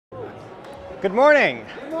Good morning.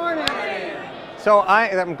 Good morning. So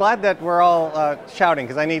I'm glad that we're all shouting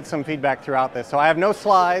because I need some feedback throughout this. So I have no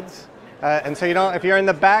slides, and so if you're in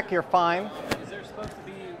the back, you're fine. Is there supposed to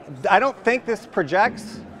be? I don't think this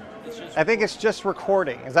projects. I think it's just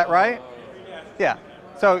recording. Is that right? Yeah.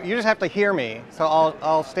 So you just have to hear me. So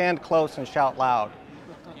I'll stand close and shout loud.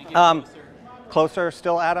 Closer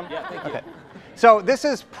still, Adam? Yeah, thank you. Okay. So this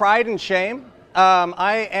is Pride and Shame.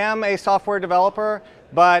 I am a software developer,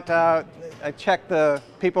 but I check the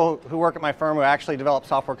people who work at my firm who actually develop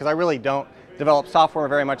software because I really don't develop software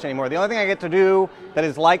very much anymore. The only thing I get to do that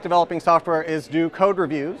is like developing software is do code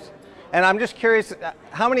reviews. And I'm just curious,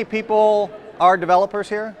 how many people are developers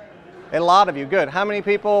here? A lot of you, good. How many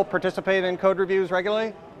people participate in code reviews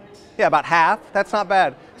regularly? Yeah, about half. That's not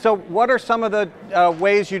bad. So what are some of the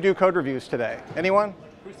ways you do code reviews today? Anyone?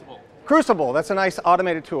 Crucible. Crucible, that's a nice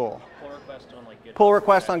automated tool. Pull request on like GitHub. Pull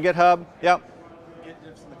requests on GitHub, yep.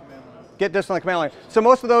 Get diffs on the command line. So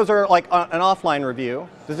most of those are like an offline review.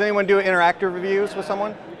 Does anyone do interactive reviews with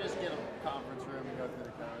someone? We just get a conference room and go through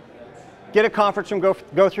the code. Get a conference room,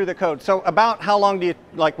 go through the code. So about how long do you,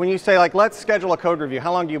 like when you say like, let's schedule a code review,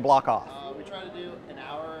 how long do you block off? We try to do an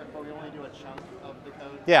hour, but we only do a chunk of the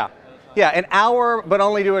code. Yeah. Yeah, an hour, but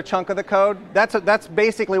only do a chunk of the code. That's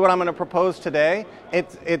basically what I'm going to propose today.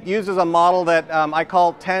 It uses a model that I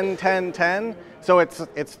call 10-10-10. So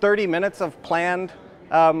it's 30 minutes of planned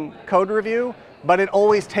code review, but it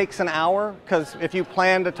always takes an hour because if you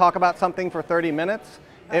plan to talk about something for 30 minutes,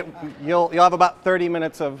 you'll have about 30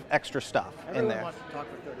 minutes of extra stuff in there. Everyone wants to talk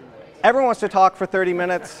for 30 minutes. Everyone wants to talk for 30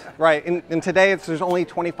 minutes, right? And today there's only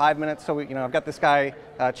 25 minutes, so I've got this guy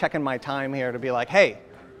checking my time here to be like, hey,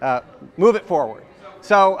 move it forward.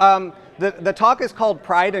 So the talk is called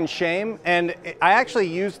Pride and Shame, and I actually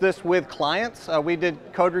used this with clients. We did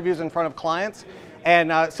code reviews in front of clients,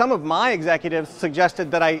 and some of my executives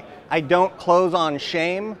suggested that I don't close on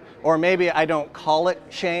shame, or maybe I don't call it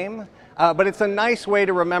shame. But it's a nice way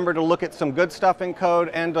to remember to look at some good stuff in code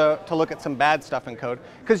and to look at some bad stuff in code.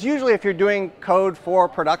 Because usually if you're doing code for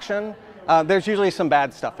production, there's usually some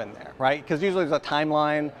bad stuff in there, right? Because usually there's a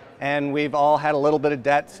timeline, and we've all had a little bit of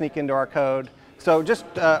debt sneak into our code. So just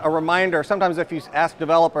a reminder, sometimes if you ask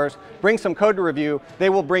developers, bring some code to review,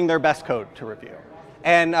 they will bring their best code to review.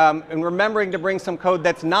 And remembering to bring some code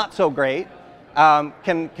that's not so great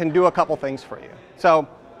can do a couple things for you. So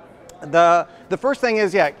the first thing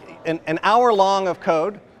is, yeah, an hour long of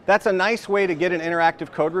code. That's a nice way to get an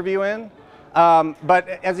interactive code review in. But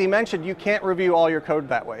as he mentioned, you can't review all your code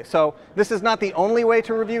that way. So this is not the only way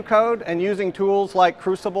to review code, and using tools like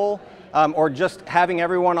Crucible or just having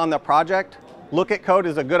everyone on the project look at code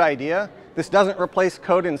is a good idea. This doesn't replace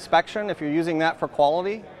code inspection if you're using that for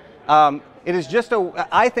quality. It is just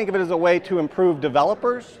I think of it as a way to improve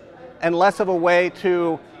developers and less of a way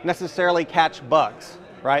to necessarily catch bugs,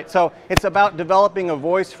 right? So it's about developing a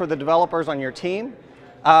voice for the developers on your team.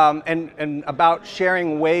 And about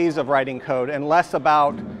sharing ways of writing code and less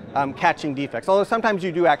about catching defects. Although sometimes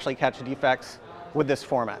you do actually catch defects with this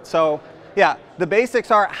format. So yeah, the basics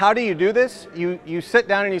are, how do you do this? You sit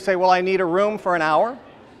down and you say, well, I need a room for an hour,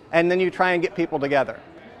 and then you try and get people together.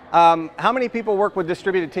 How many people work with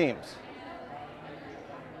distributed teams?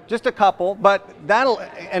 Just a couple, but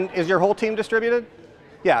and is your whole team distributed?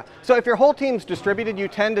 Yeah, so if your whole team's distributed, you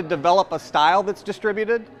tend to develop a style that's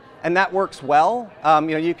distributed. And that works well.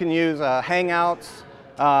 You can use Hangouts.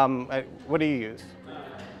 What do you use?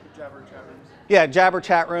 Jabber chat rooms. Yeah, Jabber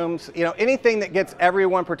chat rooms. Anything that gets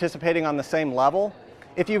everyone participating on the same level.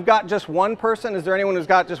 If you've got just one person, is there anyone who's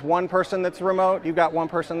got just one person that's remote? You've got one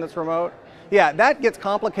person that's remote? Yeah, that gets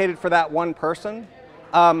complicated for that one person.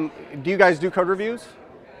 Do you guys do code reviews?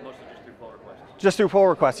 Mostly just through pull requests. Just through pull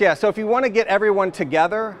requests, yeah. So if you want to get everyone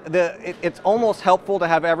together, it's almost helpful to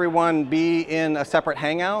have everyone be in a separate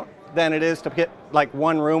Hangout than it is to get like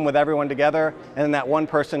one room with everyone together and then that one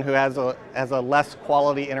person who has a less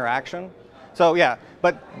quality interaction. So yeah,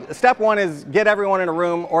 but step one is get everyone in a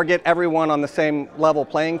room or get everyone on the same level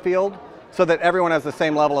playing field so that everyone has the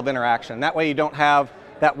same level of interaction. That way you don't have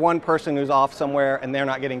that one person who's off somewhere and they're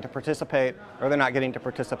not getting to participate or they're not getting to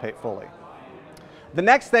participate fully. The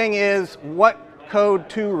next thing is what code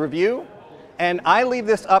to review, and I leave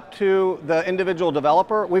this up to the individual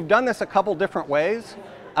developer. We've done this a couple different ways.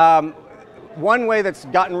 One way that's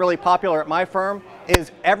gotten really popular at my firm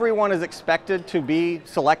is everyone is expected to be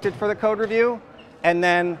selected for the code review, and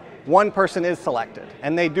then one person is selected,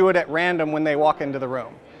 and they do it at random when they walk into the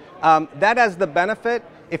room. That has the benefit,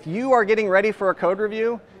 if you are getting ready for a code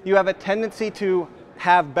review, you have a tendency to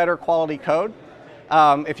have better quality code.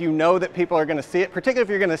 if you know that people are going to see it, particularly if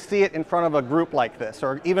you're going to see it in front of a group like this,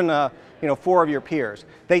 or even 4 of your peers.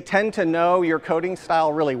 They tend to know your coding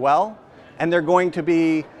style really well, and they're going to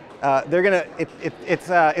be, it's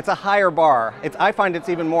a higher bar. I find it's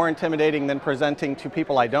even more intimidating than presenting to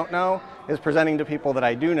people I don't know, is presenting to people that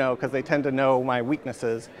I do know, because they tend to know my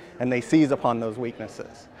weaknesses, and they seize upon those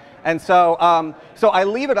weaknesses. And so, so I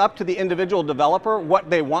leave it up to the individual developer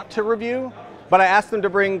what they want to review, but I ask them to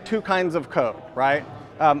bring 2 kinds of code, right?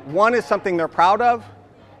 One is something they're proud of,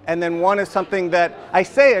 and then one is something that I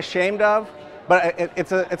say ashamed of, but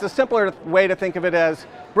it's a simpler way to think of it as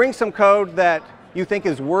bring some code that you think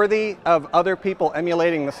is worthy of other people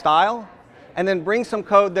emulating the style, and then bring some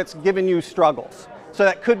code that's given you struggles. So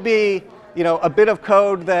that could be, a bit of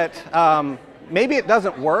code that maybe it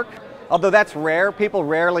doesn't work, although that's rare. People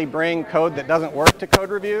rarely bring code that doesn't work to code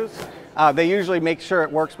reviews. They usually make sure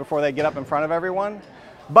it works before they get up in front of everyone.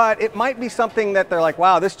 But it might be something that they're like,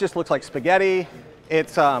 wow, this just looks like spaghetti.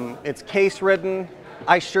 It's case-ridden.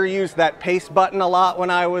 I sure used that paste button a lot when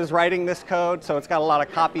I was writing this code, so it's got a lot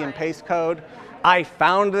of copy and paste code. I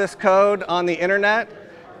found this code on the internet,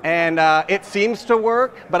 and it seems to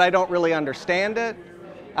work, but I don't really understand it.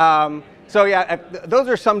 So yeah, those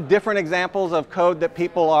are some different examples of code that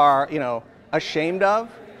people are, ashamed of.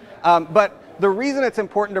 But the reason it's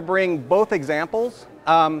important to bring both examples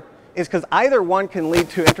is because either one can lead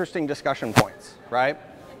to interesting discussion points, right?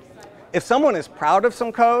 If someone is proud of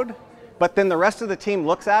some code, but then the rest of the team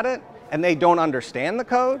looks at it and they don't understand the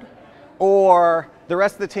code, or the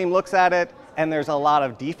rest of the team looks at it and there's a lot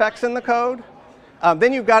of defects in the code,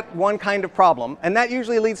 then you've got one kind of problem. And that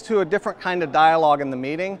usually leads to a different kind of dialogue in the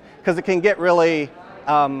meeting, because it can get really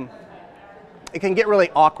awkward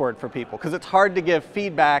for people, because it's hard to give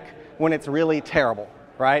feedback when it's really terrible,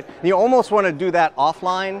 right? You almost want to do that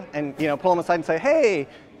offline and pull them aside and say, hey,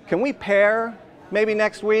 can we pair maybe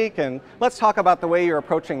next week, and let's talk about the way you're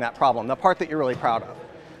approaching that problem, the part that you're really proud of.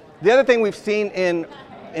 The other thing we've seen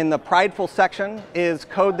in the prideful section is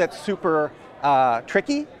code that's super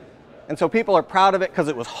tricky, and so people are proud of it because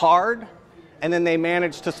it was hard, and then they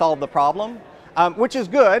managed to solve the problem, which is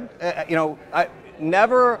good.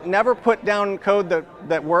 Never put down code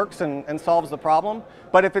that works and solves the problem,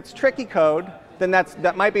 but if it's tricky code, then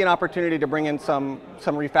that might be an opportunity to bring in some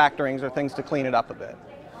refactorings or things to clean it up a bit.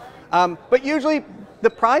 But usually the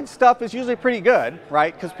pride stuff is usually pretty good,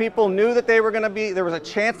 right? Because people knew that there was a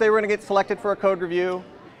chance they were going to get selected for a code review,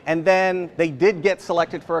 and then they did get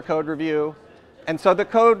selected for a code review, and so the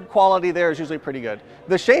code quality there is usually pretty good.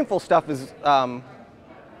 The shameful stuff is different.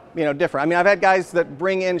 I mean, I've had guys that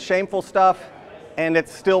bring in shameful stuff and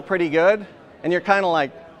it's still pretty good, and you're kind of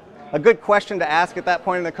like, a good question to ask at that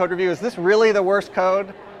point in the code review, is this really the worst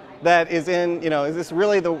code that is in, is this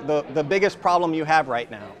really the biggest problem you have right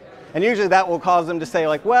now? And usually that will cause them to say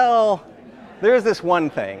like, well, there's this one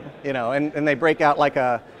thing, and they break out like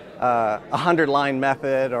a 100-line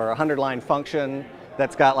method or a 100-line function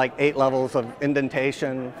that's got like 8 levels of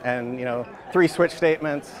indentation and 3 switch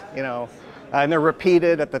statements, and they're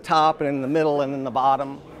repeated at the top and in the middle and in the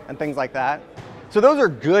bottom and things like that. So those are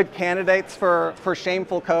good candidates for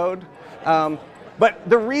shameful code. But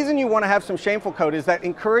the reason you want to have some shameful code is that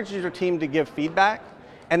encourages your team to give feedback,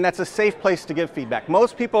 and that's a safe place to give feedback.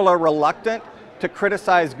 Most people are reluctant to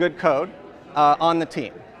criticize good code on the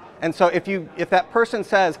team. And so if that person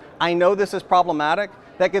says, I know this is problematic,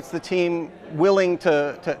 that gets the team willing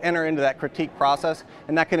to enter into that critique process,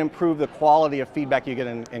 and that can improve the quality of feedback you get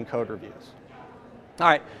in code reviews. All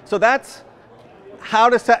right, so that's how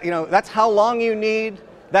to set, that's how long you need,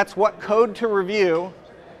 that's what code to review.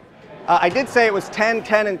 I did say it was 10,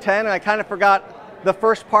 10, and 10, and I kind of forgot the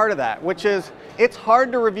first part of that, which is it's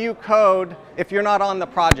hard to review code if you're not on the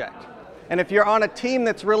project. And if you're on a team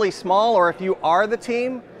that's really small, or if you are the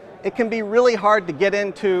team, it can be really hard to get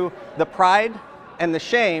into the pride and the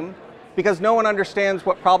shame because no one understands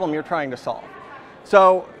what problem you're trying to solve.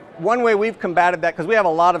 So one way we've combated that, because we have a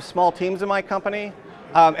lot of small teams in my company,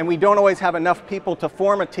 and we don't always have enough people to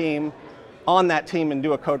form a team on that team and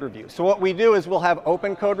do a code review. So what we do is we'll have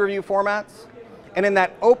open code review formats, and in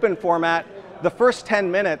that open format, the first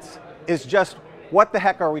 10 minutes is just what the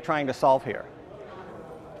heck are we trying to solve here?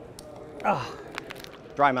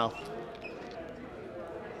 Dry mouth.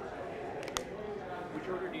 Which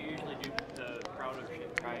order do you usually do the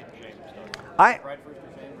pride, shame stuff? Pride first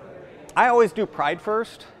or shame? I always do pride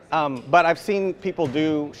first, but I've seen people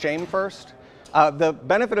do shame first. The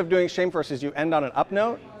benefit of doing shame first is you end on an up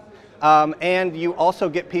note, and you also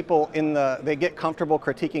get people they get comfortable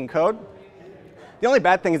critiquing code. The only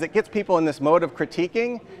bad thing is it gets people in this mode of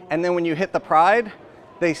critiquing, and then when you hit the pride,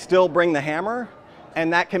 they still bring the hammer.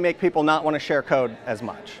 and that can make people not want to share code as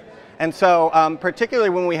much. And so particularly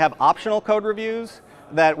when we have optional code reviews,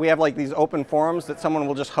 that we have like these open forums that someone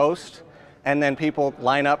will just host, and then people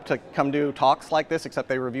line up to come do talks like this, except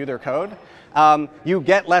they review their code. You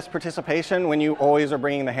get less participation when you always are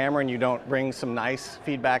bringing the hammer and you don't bring some nice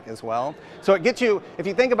feedback as well. So it gets you, if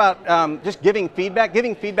you think about just giving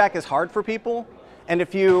feedback is hard for people. And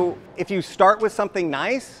if you start with something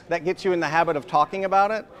nice, that gets you in the habit of talking about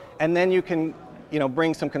it, and then you can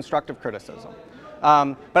bring some constructive criticism.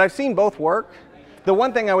 But I've seen both work. The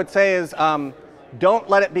one thing I would say is don't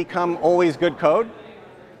let it become always good code.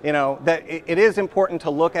 That it is important to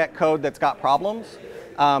look at code that's got problems,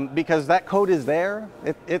 because that code is there.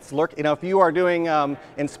 It's if you are doing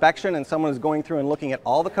inspection and someone is going through and looking at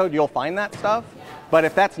all the code, you'll find that stuff. But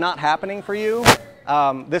if that's not happening for you,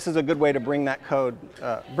 this is a good way to bring that code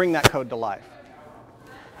to life.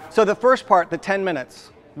 So the first part, the 10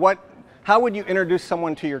 minutes, how would you introduce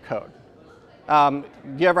someone to your code? Do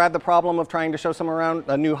you ever had the problem of trying to show someone around,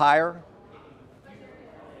 a new hire?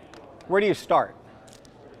 Where do you start?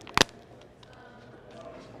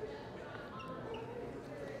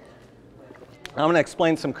 I'm going to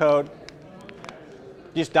explain some code.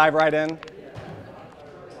 You just dive right in.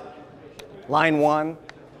 Line 1.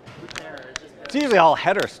 It's usually all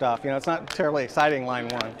header stuff. It's not terribly exciting, line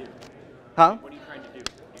 1. Huh? What are you trying to do?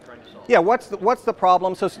 You're trying to solve? Yeah, what's the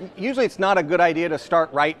problem? So usually it's not a good idea to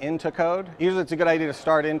start right into code. Usually it's a good idea to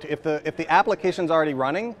start into, if the application's already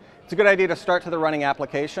running, it's a good idea to start to the running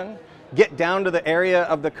application. Get down to the area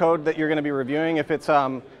of the code that you're going to be reviewing. If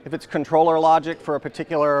it's controller logic for a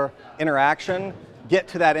particular interaction, get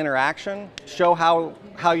to that interaction. Show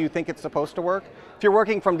how you think it's supposed to work. If you're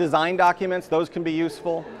working from design documents, those can be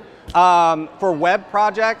useful. For web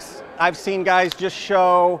projects, I've seen guys just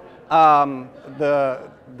show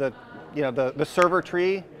the server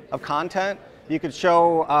tree of content. You could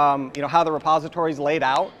show how the repository is laid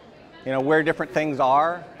out, where different things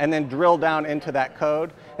are, and then drill down into that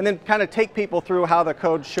code, and then kind of take people through how the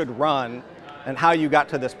code should run and how you got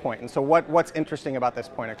to this point. And so what's interesting about this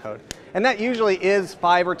point of code. And that usually is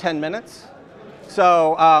 5 or 10 minutes.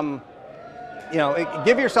 So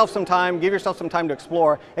give yourself some time to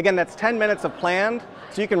explore. Again, that's 10 minutes of planned,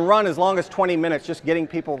 so you can run as long as 20 minutes just getting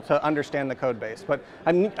people to understand the code base. But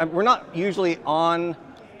we're not usually on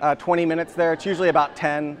 20 minutes there. It's usually about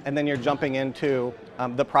 10, and then you're jumping into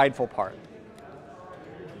the prideful part.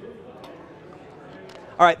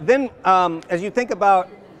 All right, then as you think about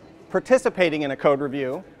participating in a code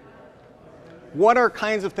review, what are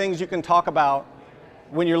kinds of things you can talk about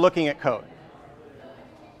when you're looking at code?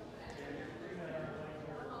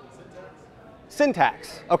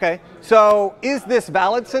 Syntax, okay. So is this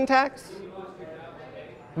valid syntax?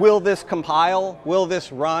 Will this compile? Will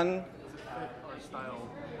this run?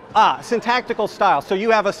 Syntactical style. So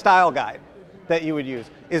you have a style guide that you would use.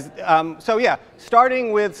 So yeah,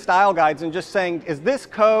 starting with style guides and just saying, does this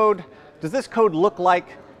code look like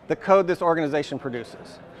the code this organization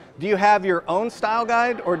produces? Do you have your own style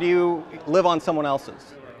guide, or do you live on someone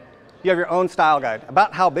else's? You have your own style guide.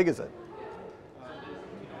 About how big is it?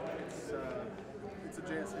 It's a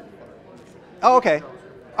JS hint. Oh, okay.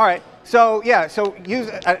 All right. So yeah, so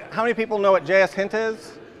how many people know what JS hint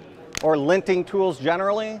is? Or linting tools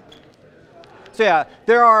generally? So yeah,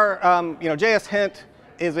 there are, JS hint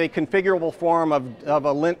is a configurable form of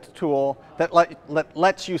a lint tool that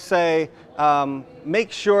lets you say,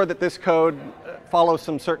 make sure that this code follows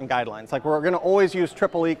some certain guidelines. Like we're going to always use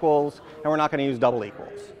triple equals, and we're not going to use double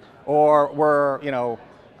equals. Or we're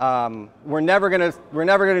never going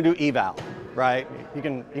to do eval, right? You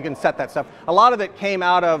can set that stuff. A lot of it came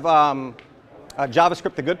out of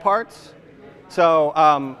JavaScript, the good parts. So,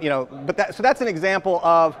 so that's an example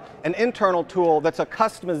of an internal tool that's a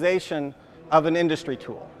customization of an industry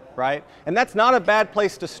tool, right? And that's not a bad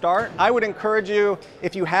place to start. I would encourage you,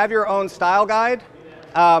 if you have your own style guide,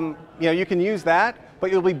 you can use that,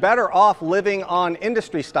 but you'll be better off living on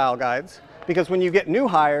industry style guides, because when you get new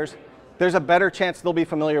hires, there's a better chance they'll be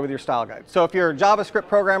familiar with your style guide. So if you're a JavaScript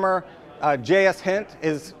programmer, JS hint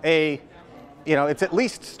is it's at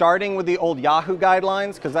least starting with the old Yahoo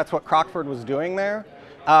guidelines, because that's what Crockford was doing there.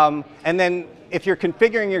 And then if you're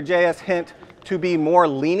configuring your JS hint to be more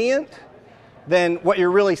lenient, then what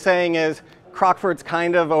you're really saying is Crockford's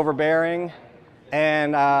kind of overbearing,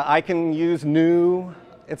 and I can use new.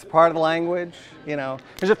 It's part of the language.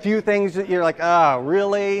 There's a few things that you're like, oh,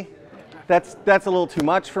 really? That's a little too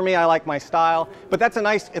much for me. I like my style. But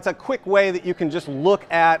it's a quick way that you can just look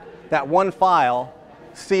at that one file,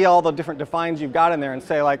 see all the different defines you've got in there, and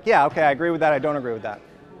say like, yeah, okay, I agree with that, I don't agree with that.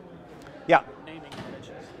 Yeah? Naming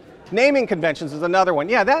conventions. Naming conventions is another one.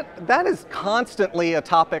 Yeah, that is constantly a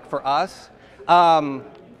topic for us.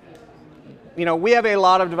 You know, we have a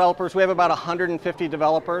lot of developers. We have about 150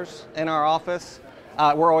 developers in our office.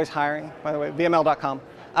 We're always hiring, by the way, vml.com.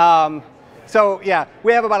 So yeah,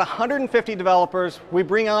 we have about 150 developers. We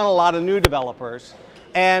bring on a lot of new developers,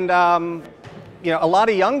 and you know, a lot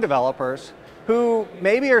of young developers who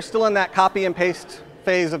maybe are still in that copy and paste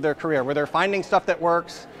phase of their career, where they're finding stuff that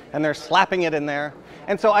works and they're slapping it in there.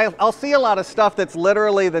 And so I'll see a lot of stuff that's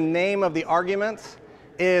literally the name of the arguments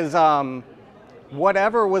is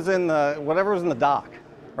whatever was in the doc,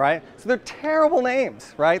 right? So they're terrible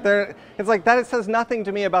names, right? It's like that. It says nothing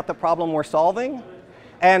to me about the problem we're solving.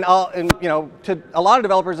 And you know, to a lot of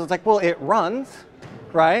developers, it's like, well, it runs,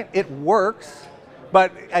 right? It works.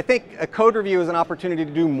 But I think a code review is an opportunity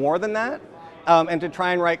to do more than that, and to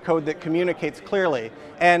try and write code that communicates clearly.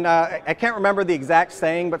 And I can't remember the exact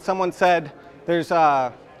saying, but someone said there's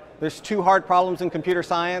 2 hard problems in computer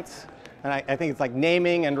science. And I think it's like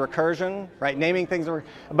naming and recursion, right? Naming things,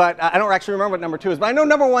 but I don't actually remember what number 2 is, but I know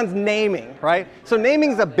number 1's naming, right? So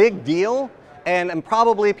naming's a big deal, and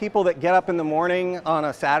probably people that get up in the morning on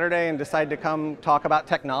a Saturday and decide to come talk about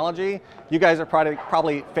technology, you guys are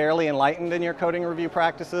probably fairly enlightened in your coding review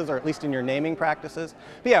practices, or at least in your naming practices.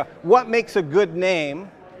 But yeah, what makes a good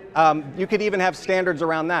name? You could even have standards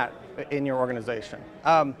around that in your organization.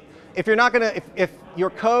 If you're not gonna, if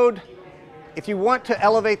your code, if you want to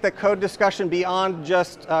elevate the code discussion beyond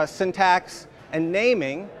just syntax and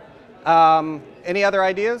naming, any other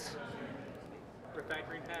ideas?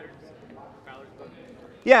 Refactoring patterns. Fowler's book.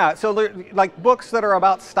 Yeah, so like books that are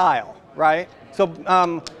about style, right? So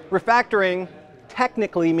refactoring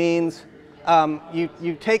technically means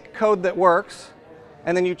you take code that works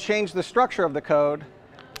and then you change the structure of the code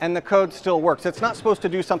and the code still works. It's not supposed to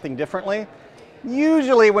do something differently.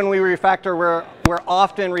 Usually when we refactor, we're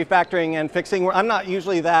often refactoring and fixing. I'm not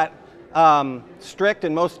usually that strict,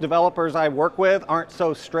 and most developers I work with aren't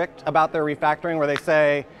so strict about their refactoring, where they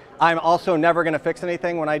say, I'm also never going to fix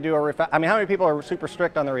anything when I do a refactor. I mean, how many people are super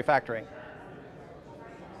strict on their refactoring?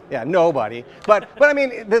 Yeah, nobody. But I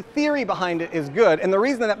mean, the theory behind it is good, and the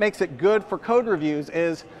reason that makes it good for code reviews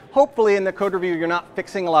is hopefully in the code review you're not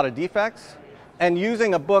fixing a lot of defects, and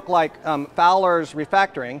using a book like Fowler's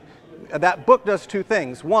Refactoring, that book does 2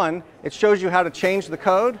 things. 1, it shows you how to change the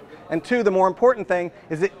code, and 2, the more important thing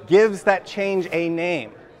is it gives that change a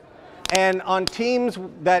name. And on teams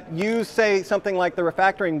that use, say, something like the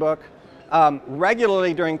refactoring book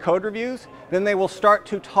regularly during code reviews, then they will start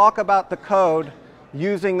to talk about the code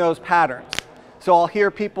using those patterns. So I'll hear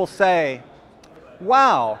people say,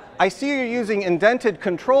 wow, I see you're using indented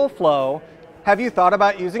control flow. Have you thought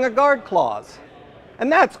about using a guard clause?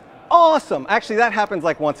 And that's awesome. Actually, that happens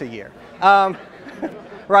like once a year,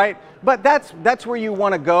 right? But that's where you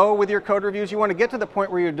want to go with your code reviews. You want to get to the point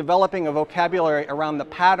where you're developing a vocabulary around the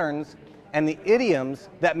patterns and the idioms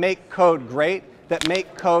that make code great, that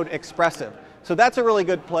make code expressive. So that's a really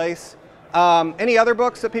good place. Any other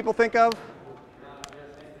books that people think of?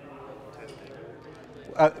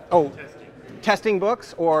 Testing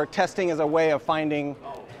books, or testing as a way of finding.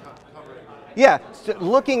 Yeah, so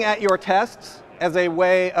looking at your tests as a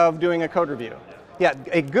way of doing a code review. Yeah,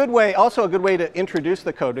 a good way, also a good way to introduce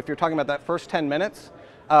the code. If you're talking about that first 10 minutes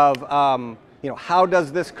of, you know, how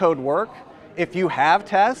does this code work? If you have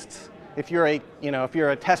tests, if you're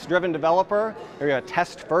a test-driven developer, or you're a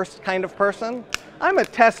test-first kind of person. I'm a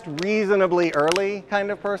test reasonably early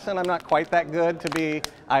kind of person. I'm not quite that good to be,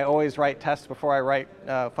 I always write tests before I write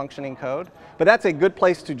functioning code. But that's a good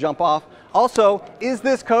place to jump off. Also, is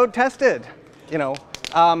this code tested?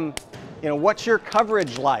 What's your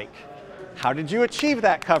coverage like? How did you achieve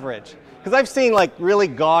that coverage? Because I've seen like really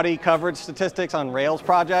gaudy coverage statistics on Rails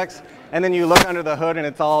projects, and then you look under the hood and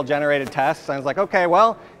it's all generated tests. And I was like, okay,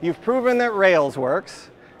 well, you've proven that Rails works.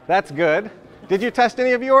 That's good. Did you test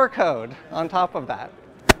any of your code on top of that?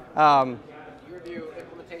 You review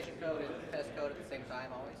implementation code and test code at the same time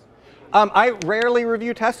always? I rarely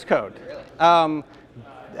review test code. Really?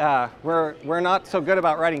 We're not so good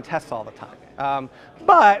about writing tests all the time.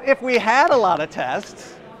 But if we had a lot of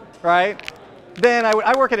tests, right, then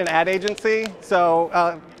I work at an ad agency,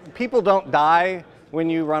 so people don't die when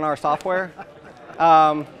you run our software.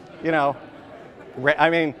 I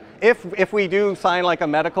mean, if we do sign like a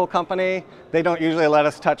medical company, they don't usually let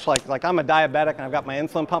us touch like I'm a diabetic and I've got my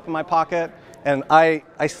insulin pump in my pocket, and I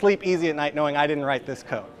sleep easy at night knowing I didn't write this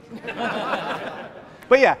code.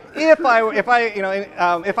 But yeah, if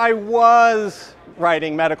I was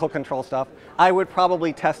writing medical control stuff, I would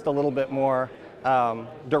probably test a little bit more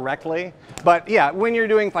directly. But yeah, when you're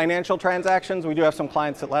doing financial transactions, we do have some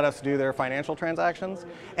clients that let us do their financial transactions,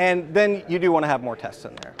 and then you do want to have more tests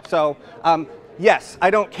in there. So yes, I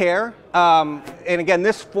don't care. And again,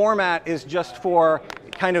 this format is just for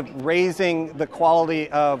kind of raising the quality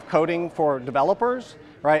of coding for developers,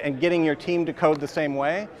 right, and getting your team to code the same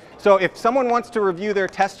way. So if someone wants to review their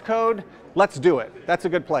test code, let's do it. That's a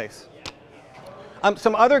good place.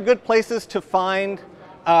 Some other good places to find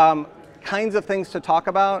kinds of things to talk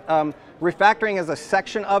about. Refactoring is a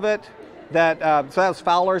section of it that, so that was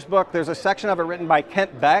Fowler's book. There's a section of it written by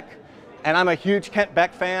Kent Beck, and I'm a huge Kent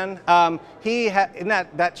Beck fan. In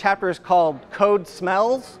that chapter is called Code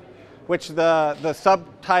Smells, which the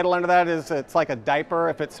subtitle under that is it's like a diaper.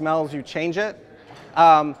 If it smells, you change it.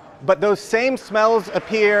 But those same smells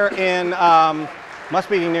appear in, must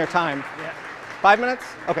be near time. Yeah. 5 minutes?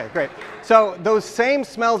 Okay, great. So those same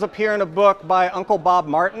smells appear in a book by Uncle Bob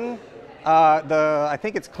Martin. I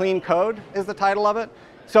think it's Clean Code is the title of it.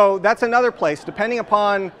 So that's another place, depending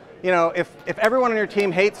upon, if everyone on your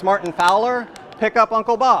team hates Martin Fowler, pick up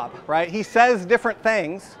Uncle Bob, right? He says different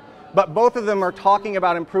things, but both of them are talking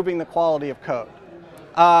about improving the quality of code.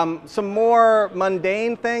 Some more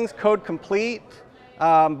mundane things, Code Complete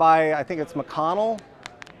by, I think it's McConnell.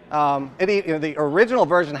 The original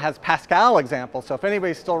version has Pascal examples, so if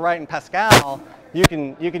anybody's still writing Pascal, you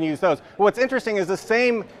can use those. What's interesting is the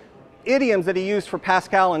same idioms that he used for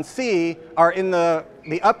Pascal and C are in the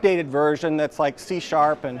updated version that's like C#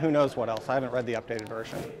 and who knows what else. I haven't read the updated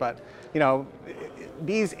version, but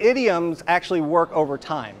these idioms actually work over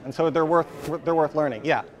time, and so they're worth learning.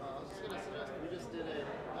 Yeah. I was going to suggest, we just did it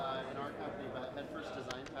in our company, but Headfirst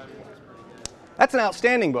Design Patterns is pretty good. That's an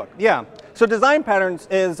outstanding book. Yeah. So design patterns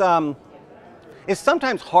is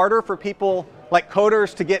sometimes harder for people like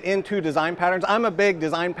coders to get into design patterns. I'm a big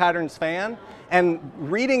design patterns fan, and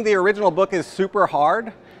reading the original book is super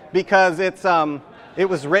hard because it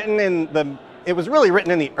was really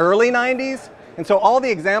written in the early 90s, and so all the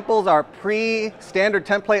examples are pre-standard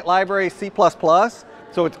template library C++,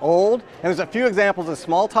 so it's old. And there's a few examples of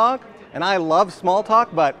Smalltalk, and I love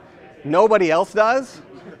Smalltalk, but nobody else does,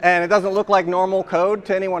 and it doesn't look like normal code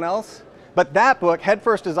to anyone else. But that book,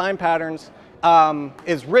 Headfirst Design Patterns,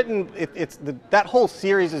 is written, that whole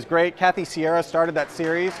series is great. Kathy Sierra started that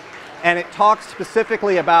series, and it talks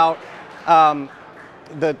specifically about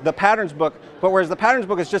the patterns book, but whereas the patterns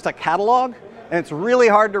book is just a catalog, and it's really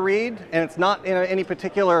hard to read, and it's not in any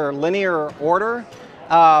particular linear order,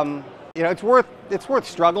 it's worth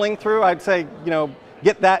struggling through. I'd say,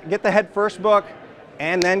 get the Headfirst book,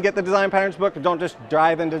 and then get the design patterns book. Don't just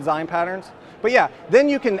dive into design patterns. But yeah, then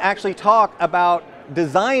you can actually talk about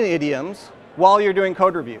design idioms while you're doing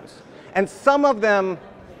code reviews. And some of them,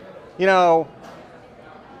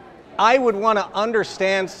 I would want to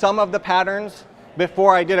understand some of the patterns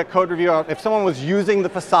before I did a code review. If someone was using the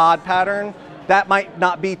facade pattern, that might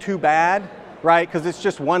not be too bad, right? Because it's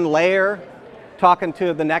just one layer talking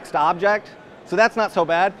to the next object. So that's not so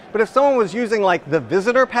bad. But if someone was using like the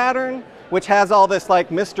visitor pattern, which has all this like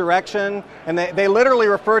misdirection, and they literally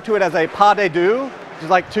refer to it as a pas de deux, which is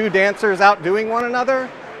like two dancers outdoing one another.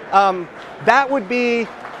 That would be,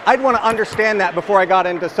 I'd want to understand that before I got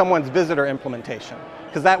into someone's visitor implementation,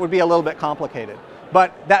 because that would be a little bit complicated.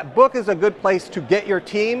 But that book is a good place to get your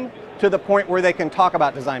team to the point where they can talk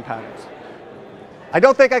about design patterns. I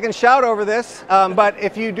don't think I can shout over this, but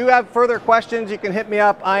if you do have further questions, you can hit me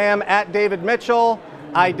up. I am at David Mitchell.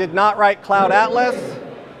 I did not write Cloud Atlas.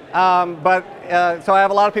 So I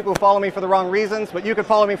have a lot of people who follow me for the wrong reasons, but you can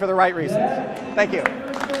follow me for the right reasons. Thank you.